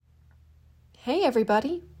Hey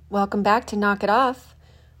everybody, welcome back to Knock It Off,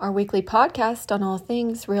 our weekly podcast on all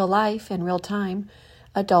things real life and real time,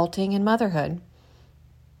 adulting and motherhood.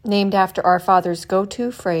 Named after our Father's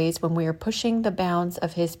go-to phrase when we are pushing the bounds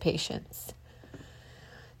of His patience.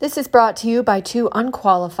 This is brought to you by two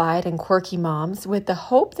unqualified and quirky moms with the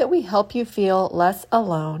hope that we help you feel less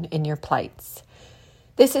alone in your plights.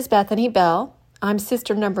 This is Bethany Bell. I'm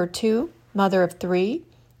sister number 2, mother of 3,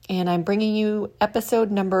 and I'm bringing you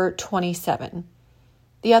episode number 27.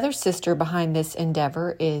 The other sister behind this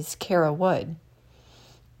endeavor is Kara Wood.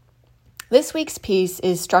 This week's piece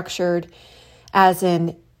is structured as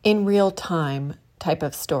an in real time type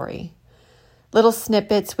of story. Little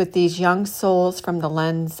snippets with these young souls from the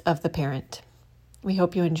lens of the parent. We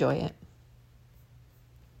hope you enjoy it.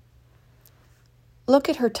 Look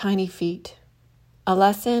at her tiny feet. A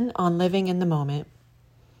lesson on living in the moment.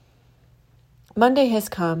 Monday has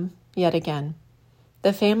come, yet again.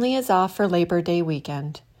 The family is off for Labor Day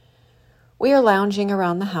weekend. We are lounging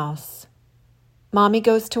around the house. Mommy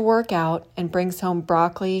goes to work out and brings home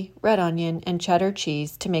broccoli, red onion, and cheddar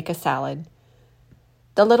cheese to make a salad.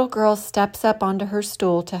 The little girl steps up onto her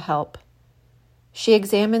stool to help. She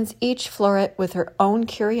examines each floret with her own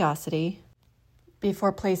curiosity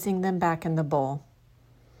before placing them back in the bowl.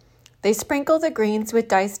 They sprinkle the greens with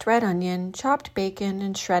diced red onion, chopped bacon,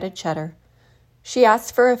 and shredded cheddar. She asks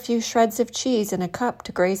for a few shreds of cheese in a cup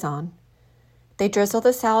to graze on. They drizzle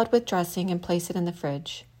the salad with dressing and place it in the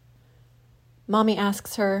fridge. Mommy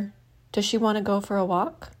asks her, does she want to go for a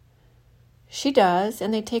walk? She does,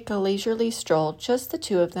 and they take a leisurely stroll, just the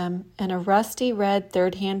two of them, and a rusty red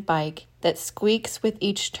third-hand bike that squeaks with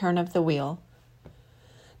each turn of the wheel.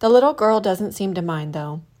 The little girl doesn't seem to mind,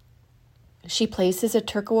 though. She places a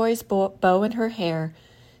turquoise bow in her hair,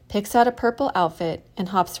 picks out a purple outfit, and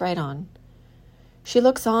hops right on. She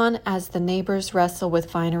looks on as the neighbors wrestle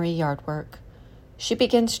with finery yard work. She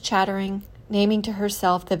begins chattering, naming to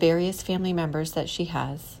herself the various family members that she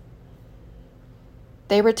has.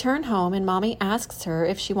 They return home and Mommy asks her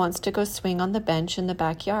if she wants to go swing on the bench in the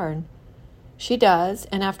backyard. She does,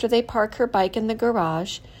 and after they park her bike in the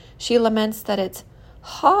garage, she laments that it's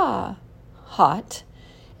hot,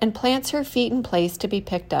 and plants her feet in place to be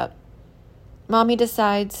picked up. Mommy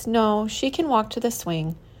decides, no, she can walk to the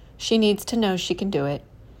swing. She needs to know she can do it.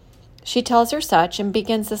 She tells her such and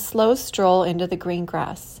begins a slow stroll into the green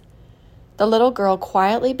grass. The little girl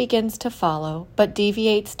quietly begins to follow, but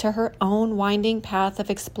deviates to her own winding path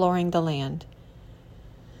of exploring the land.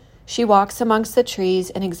 She walks amongst the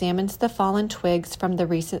trees and examines the fallen twigs from the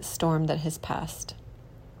recent storm that has passed.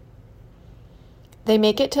 They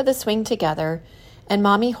make it to the swing together, and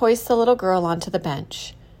Mommy hoists the little girl onto the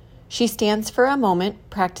bench. She stands for a moment,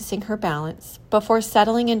 practicing her balance, before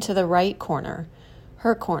settling into the right corner,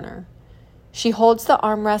 her corner. She holds the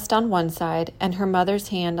armrest on one side and her mother's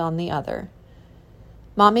hand on the other.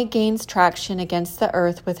 Mommy gains traction against the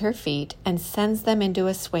earth with her feet and sends them into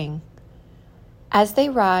a swing. As they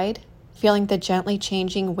ride, feeling the gently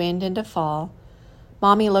changing wind into fall,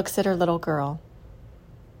 Mommy looks at her little girl.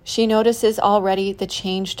 She notices already the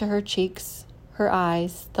change to her cheeks, her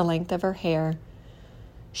eyes, the length of her hair.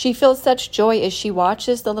 She feels such joy as she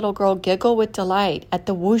watches the little girl giggle with delight at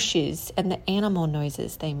the whooshes and the animal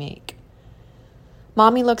noises they make.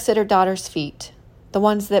 Mommy looks at her daughter's feet, the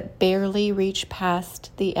ones that barely reach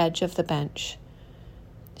past the edge of the bench.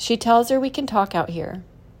 She tells her we can talk out here.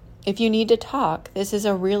 If you need to talk, this is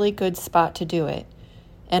a really good spot to do it,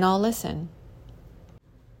 and I'll listen.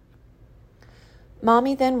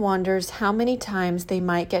 Mommy then wonders how many times they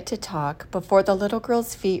might get to talk before the little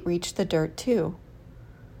girl's feet reach the dirt too.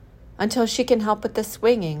 Until she can help with the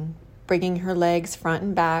swinging, bringing her legs front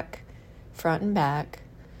and back.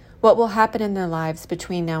 What will happen in their lives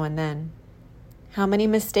between now and then? How many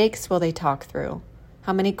mistakes will they talk through?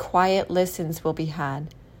 How many quiet listens will be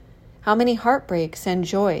had? How many heartbreaks and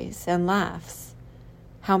joys and laughs?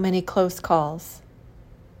 How many close calls?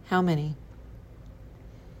 How many?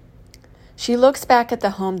 She looks back at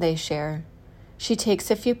the home they share. She takes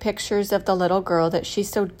a few pictures of the little girl that she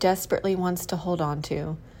so desperately wants to hold on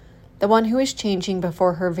to. The one who is changing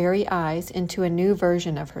before her very eyes into a new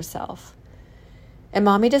version of herself. And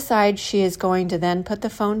Mommy decides she is going to then put the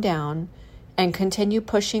phone down and continue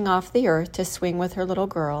pushing off the earth to swing with her little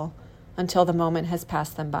girl until the moment has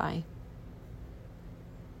passed them by.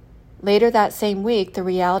 Later that same week, the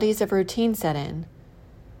realities of routine set in.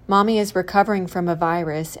 Mommy is recovering from a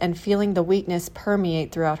virus and feeling the weakness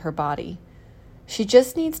permeate throughout her body. She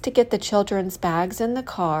just needs to get the children's bags in the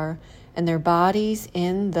car and their bodies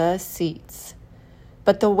in the seats.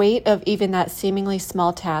 But the weight of even that seemingly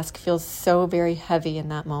small task feels so very heavy in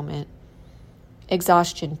that moment.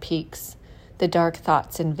 Exhaustion peaks. The dark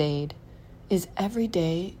thoughts invade. Is every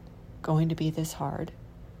day going to be this hard?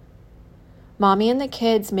 Mommy and the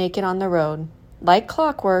kids make it on the road. Like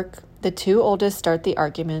clockwork, the two oldest start the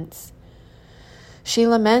arguments. She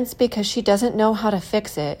laments because she doesn't know how to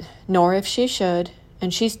fix it, nor if she should,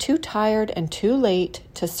 and she's too tired and too late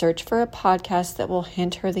to search for a podcast that will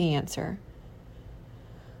hint her the answer.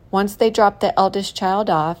 Once they drop the eldest child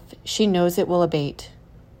off, she knows it will abate.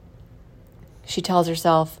 She tells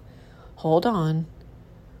herself, hold on.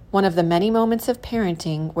 One of the many moments of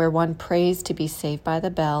parenting where one prays to be saved by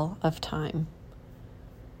the bell of time.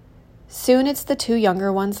 Soon it's the two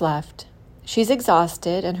younger ones left. She's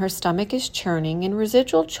exhausted and her stomach is churning in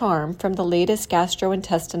residual charm from the latest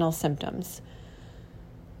gastrointestinal symptoms.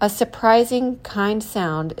 A surprising, kind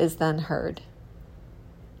sound is then heard.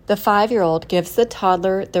 The 5-year-old gives the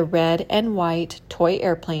toddler the red and white toy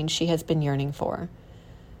airplane she has been yearning for,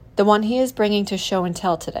 the one he is bringing to show and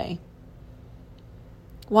tell today.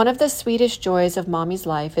 One of the sweetest joys of Mommy's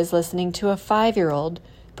life is listening to a 5-year-old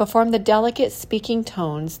perform the delicate speaking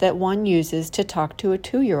tones that one uses to talk to a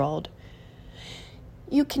 2-year-old.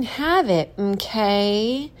 You can have it,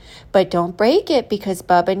 okay? But don't break it because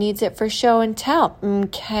Bubba needs it for show and tell,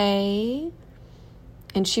 okay?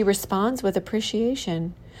 And she responds with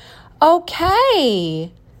appreciation.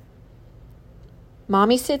 Okay!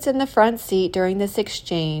 Mommy sits in the front seat during this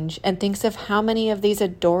exchange and thinks of how many of these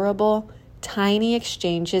adorable, tiny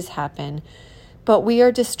exchanges happen, but we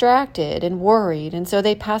are distracted and worried, and so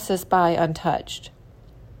they pass us by untouched.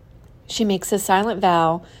 She makes a silent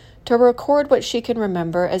vow to record what she can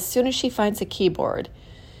remember as soon as she finds a keyboard.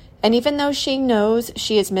 And even though she knows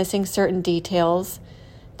she is missing certain details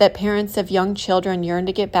that parents of young children yearn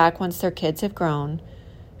to get back once their kids have grown,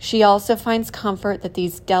 she also finds comfort that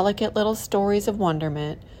these delicate little stories of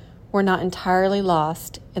wonderment were not entirely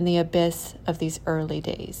lost in the abyss of these early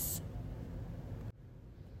days.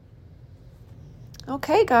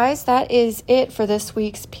 Okay, guys, that is it for this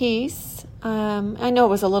week's piece. I know it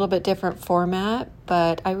was a little bit different format,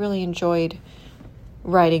 but I really enjoyed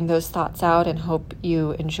writing those thoughts out and hope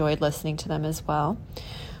you enjoyed listening to them as well.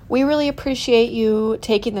 We really appreciate you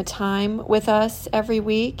taking the time with us every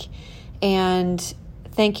week, and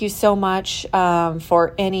thank you so much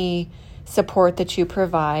for any support that you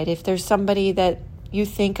provide. If there's somebody that you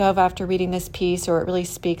think of after reading this piece or it really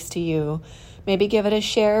speaks to you, maybe give it a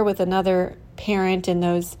share with another parent in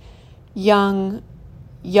those young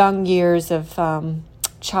years of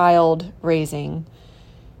child raising.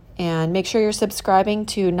 And make sure you're subscribing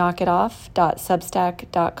to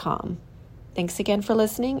knockitoff.substack.com. Thanks again for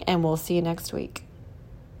listening, and we'll see you next week.